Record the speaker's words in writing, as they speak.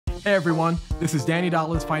Hey everyone, this is Danny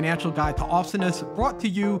Dollar's Financial Guide to Awesomeness, brought to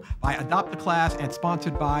you by Adopt a Class and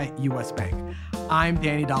sponsored by US Bank. I'm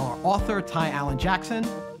Danny Dollar author Ty Allen Jackson.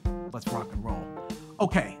 Let's rock and roll.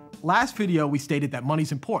 Okay, last video we stated that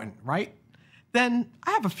money's important, right? Then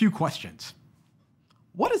I have a few questions.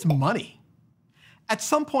 What is money? At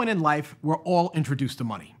some point in life, we're all introduced to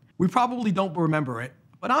money. We probably don't remember it,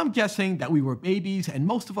 but I'm guessing that we were babies and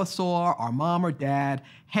most of us saw our mom or dad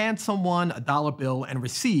hand someone a dollar bill and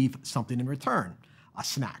receive something in return. A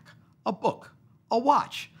snack, a book, a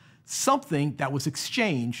watch, something that was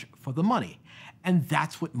exchanged for the money. And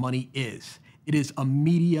that's what money is. It is a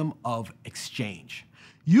medium of exchange.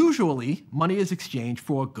 Usually, money is exchanged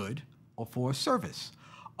for a good or for a service.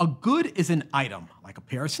 A good is an item, like a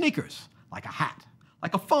pair of sneakers, like a hat,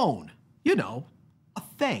 like a phone, you know, a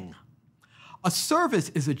thing. A service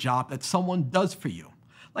is a job that someone does for you,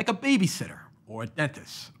 like a babysitter or a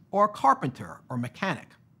dentist or a carpenter or mechanic.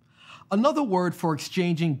 Another word for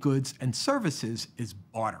exchanging goods and services is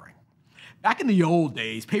bartering. Back in the old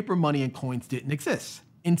days, paper money and coins didn't exist.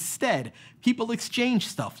 Instead, people exchanged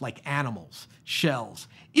stuff like animals, shells,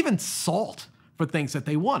 even salt for things that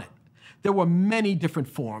they wanted. There were many different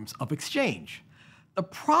forms of exchange. The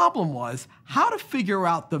problem was how to figure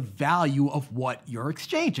out the value of what you're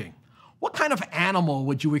exchanging. What kind of animal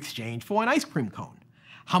would you exchange for an ice cream cone?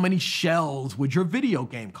 How many shells would your video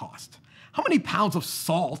game cost? How many pounds of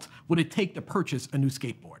salt would it take to purchase a new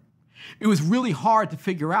skateboard? It was really hard to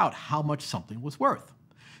figure out how much something was worth.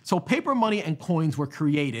 So paper money and coins were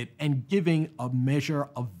created and giving a measure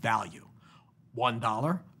of value. $1,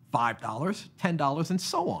 $5, $10, and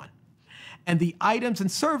so on. And the items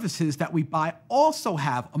and services that we buy also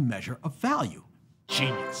have a measure of value.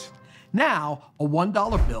 Genius. Now, a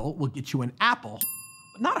 $1 bill will get you an apple,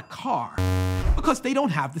 but not a car, because they don't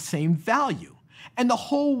have the same value. And the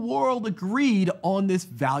whole world agreed on this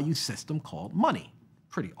value system called money.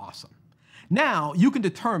 Pretty awesome. Now, you can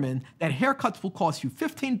determine that haircuts will cost you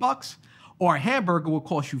 15 bucks or a hamburger will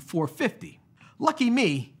cost you $4.50. Lucky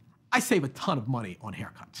me, I save a ton of money on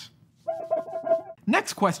haircuts.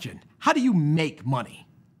 Next question, how do you make money?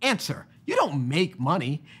 Answer, you don't make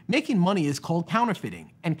money. Making money is called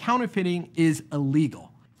counterfeiting, and counterfeiting is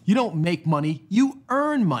illegal. You don't make money, you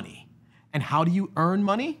earn money. And how do you earn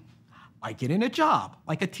money? By getting a job,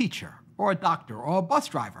 like a teacher, or a doctor, or a bus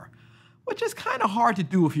driver, which is kind of hard to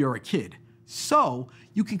do if you're a kid. So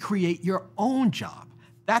you can create your own job.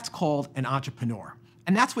 That's called an entrepreneur.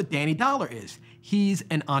 And that's what Danny Dollar is. He's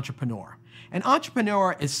an entrepreneur. An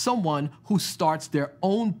entrepreneur is someone who starts their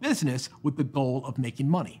own business with the goal of making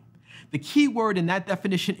money. The key word in that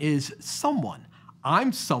definition is someone.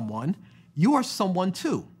 I'm someone, you are someone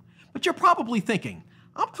too. But you're probably thinking,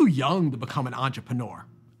 I'm too young to become an entrepreneur.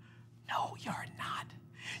 No, you're not.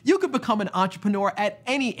 You can become an entrepreneur at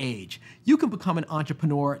any age. You can become an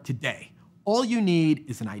entrepreneur today. All you need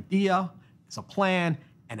is an idea, is a plan,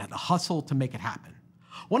 and the hustle to make it happen.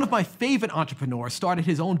 One of my favorite entrepreneurs started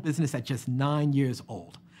his own business at just 9 years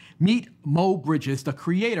old. Meet Mo Bridges, the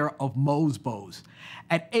creator of Mo's Bows.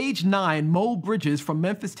 At age 9, Mo Bridges from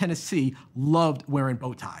Memphis, Tennessee, loved wearing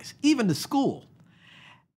bow ties, even to school.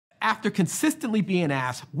 After consistently being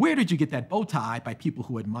asked, where did you get that bow tie by people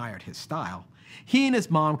who admired his style, he and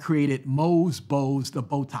his mom created Mo's Bows, the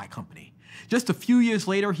bow tie company. Just a few years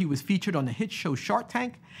later, he was featured on the hit show Shark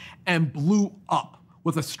Tank and blew up.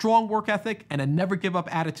 With a strong work ethic and a never-give-up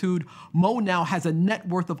attitude, Mo now has a net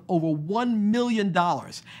worth of over $1 million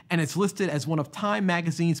and is listed as one of Time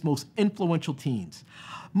Magazine's most influential teens.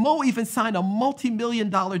 Mo even signed a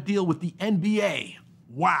multi-million-dollar deal with the NBA.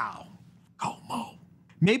 Wow. Go Mo.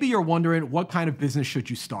 Maybe you're wondering, what kind of business should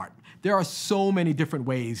you start? There are so many different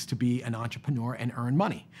ways to be an entrepreneur and earn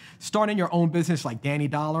money. Starting your own business like Danny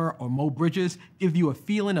Dollar or Mo Bridges gives you a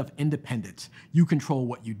feeling of independence. You control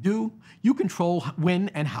what you do. You control when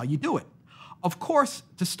and how you do it. Of course,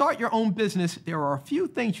 to start your own business, there are a few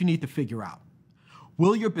things you need to figure out.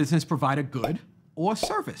 Will your business provide a good or a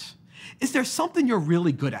service? Is there something you're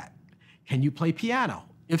really good at? Can you play piano?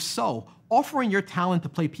 If so, offering your talent to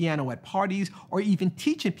play piano at parties or even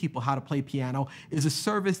teaching people how to play piano is a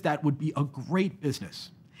service that would be a great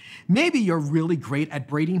business. Maybe you're really great at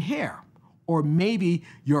braiding hair, or maybe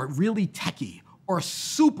you're really techie or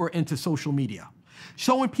super into social media.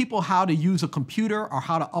 Showing people how to use a computer or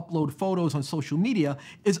how to upload photos on social media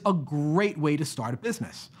is a great way to start a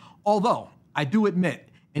business. Although, I do admit,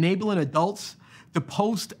 enabling adults to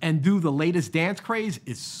post and do the latest dance craze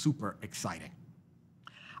is super exciting.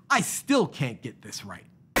 I still can't get this right.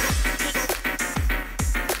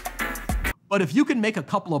 But if you can make a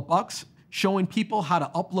couple of bucks showing people how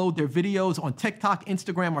to upload their videos on TikTok,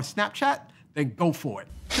 Instagram, or Snapchat, then go for it.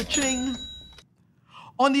 Ka-ching!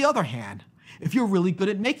 On the other hand, if you're really good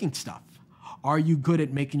at making stuff, are you good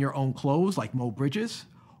at making your own clothes like Mo Bridges?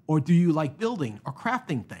 Or do you like building or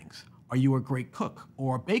crafting things? Are you a great cook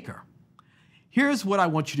or a baker? Here's what I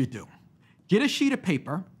want you to do. Get a sheet of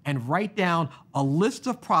paper and write down a list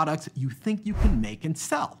of products you think you can make and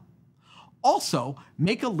sell. Also,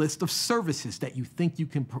 make a list of services that you think you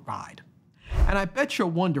can provide. And I bet you're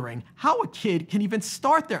wondering how a kid can even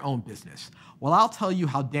start their own business. Well, I'll tell you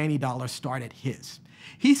how Danny Dollar started his.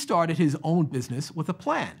 He started his own business with a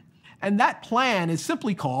plan. And that plan is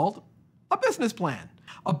simply called a business plan.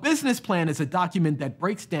 A business plan is a document that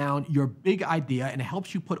breaks down your big idea and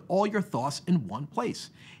helps you put all your thoughts in one place.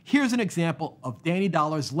 Here's an example of Danny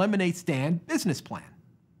Dollar's lemonade stand business plan.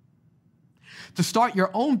 To start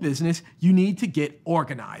your own business, you need to get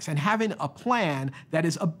organized, and having a plan that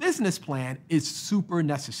is a business plan is super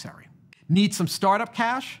necessary. Need some startup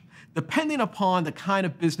cash? Depending upon the kind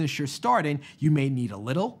of business you're starting, you may need a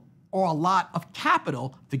little or a lot of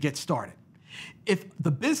capital to get started. If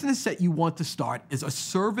the business that you want to start is a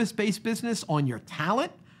service-based business on your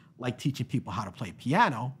talent, like teaching people how to play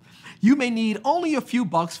piano, you may need only a few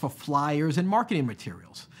bucks for flyers and marketing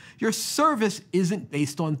materials. Your service isn't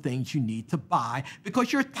based on things you need to buy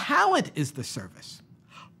because your talent is the service.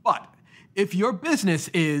 But if your business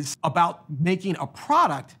is about making a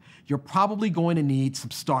product, you're probably going to need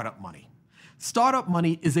some startup money. Startup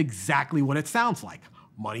money is exactly what it sounds like.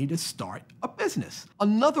 Money to start a business.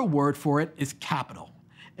 Another word for it is capital.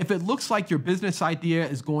 If it looks like your business idea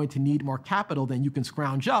is going to need more capital than you can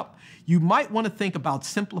scrounge up, you might want to think about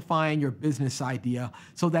simplifying your business idea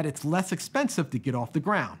so that it's less expensive to get off the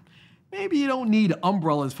ground. Maybe you don't need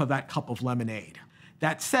umbrellas for that cup of lemonade.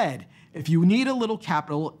 That said, if you need a little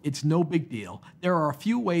capital, it's no big deal. There are a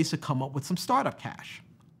few ways to come up with some startup cash.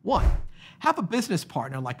 1, have a business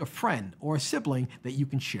partner like a friend or a sibling that you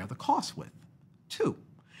can share the costs with. 2,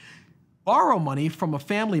 borrow money from a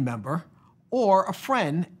family member or a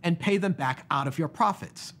friend and pay them back out of your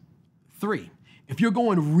profits. 3, if you're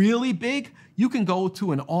going really big, you can go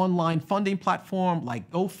to an online funding platform like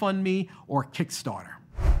GoFundMe or Kickstarter.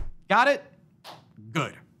 Got it?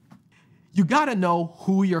 Good. You gotta know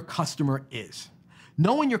who your customer is.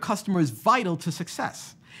 Knowing your customer is vital to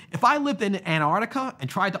success. If I lived in Antarctica and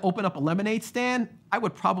tried to open up a lemonade stand, I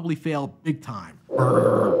would probably fail big time.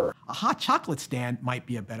 A hot chocolate stand might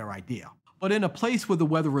be a better idea. But in a place where the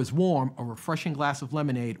weather is warm, a refreshing glass of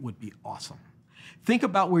lemonade would be awesome. Think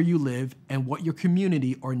about where you live and what your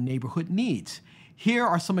community or neighborhood needs. Here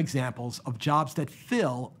are some examples of jobs that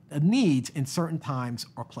fill the needs in certain times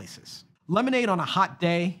or places. Lemonade on a hot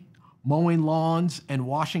day, mowing lawns and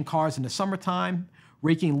washing cars in the summertime,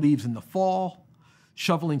 raking leaves in the fall,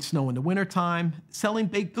 shoveling snow in the wintertime, selling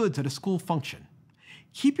baked goods at a school function.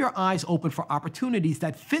 Keep your eyes open for opportunities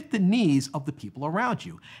that fit the needs of the people around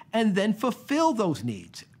you, and then fulfill those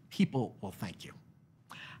needs. People will thank you.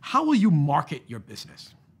 How will you market your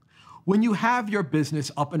business? When you have your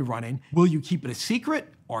business up and running, will you keep it a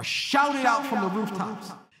secret or shout it out from the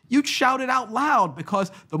rooftops? You'd shout it out loud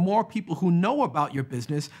because the more people who know about your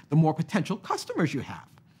business, the more potential customers you have.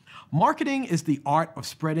 Marketing is the art of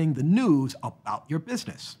spreading the news about your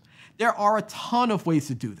business. There are a ton of ways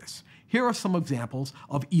to do this. Here are some examples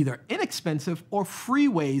of either inexpensive or free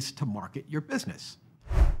ways to market your business.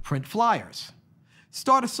 Print flyers.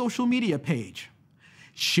 Start a social media page.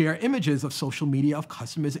 Share images of social media of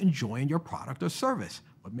customers enjoying your product or service,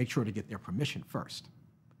 but make sure to get their permission first.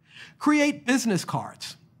 Create business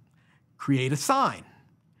cards. Create a sign.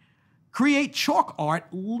 Create chalk art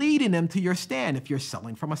leading them to your stand if you're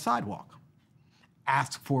selling from a sidewalk.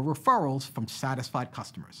 Ask for referrals from satisfied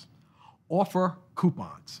customers. Offer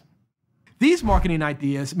coupons. These marketing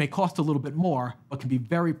ideas may cost a little bit more, but can be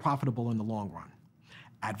very profitable in the long run.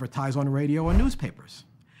 Advertise on radio or newspapers.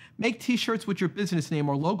 Make t-shirts with your business name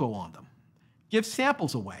or logo on them. Give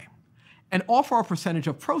samples away. And offer a percentage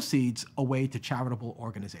of proceeds away to charitable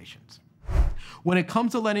organizations. When it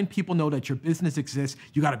comes to letting people know that your business exists,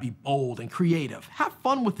 you gotta be bold and creative. Have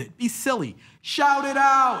fun with it. Be silly. Shout it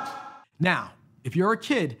out. Now, if you're a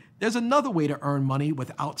kid, there's another way to earn money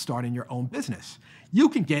without starting your own business. You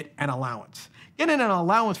can get an allowance. Getting an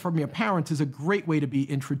allowance from your parents is a great way to be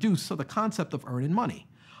introduced to the concept of earning money.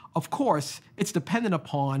 Of course, it's dependent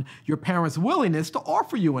upon your parents' willingness to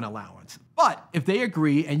offer you an allowance. But if they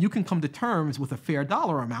agree and you can come to terms with a fair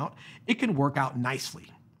dollar amount, it can work out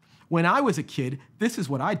nicely. When I was a kid, this is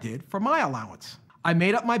what I did for my allowance. I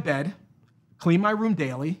made up my bed, cleaned my room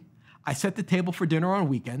daily, I set the table for dinner on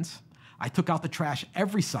weekends, I took out the trash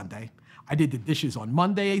every Sunday, I did the dishes on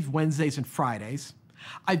Mondays, Wednesdays, and Fridays,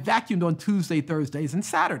 I vacuumed on Tuesday, Thursdays, and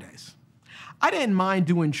Saturdays. I didn't mind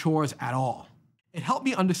doing chores at all. It helped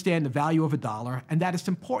me understand the value of a dollar and that it's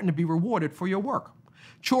important to be rewarded for your work.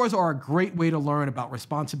 Chores are a great way to learn about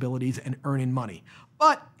responsibilities and earning money,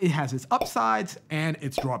 but it has its upsides and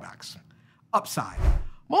its drawbacks. Upside: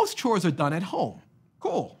 most chores are done at home.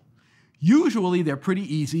 Cool. Usually they're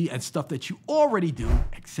pretty easy and stuff that you already do,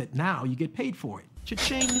 except now you get paid for it.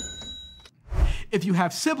 Cha-ching. If you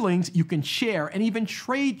have siblings, you can share and even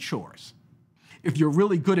trade chores. If you're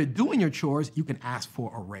really good at doing your chores, you can ask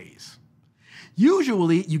for a raise.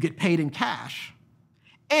 Usually you get paid in cash,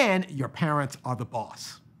 and your parents are the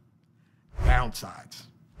boss. Downsides: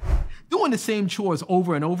 doing the same chores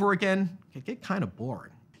over and over again can get kind of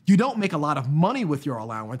boring. You don't make a lot of money with your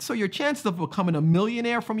allowance, so your chances of becoming a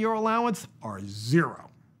millionaire from your allowance are 0.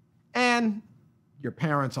 And your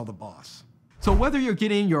parents are the boss. So whether you're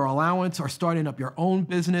getting your allowance or starting up your own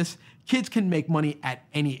business, kids can make money at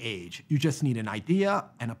any age. You just need an idea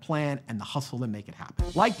and a plan and the hustle to make it happen.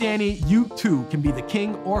 Like Danny, you too can be the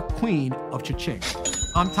king or queen of cha-ching.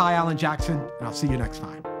 I'm Ty Allen Jackson, and I'll see you next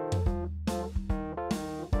time.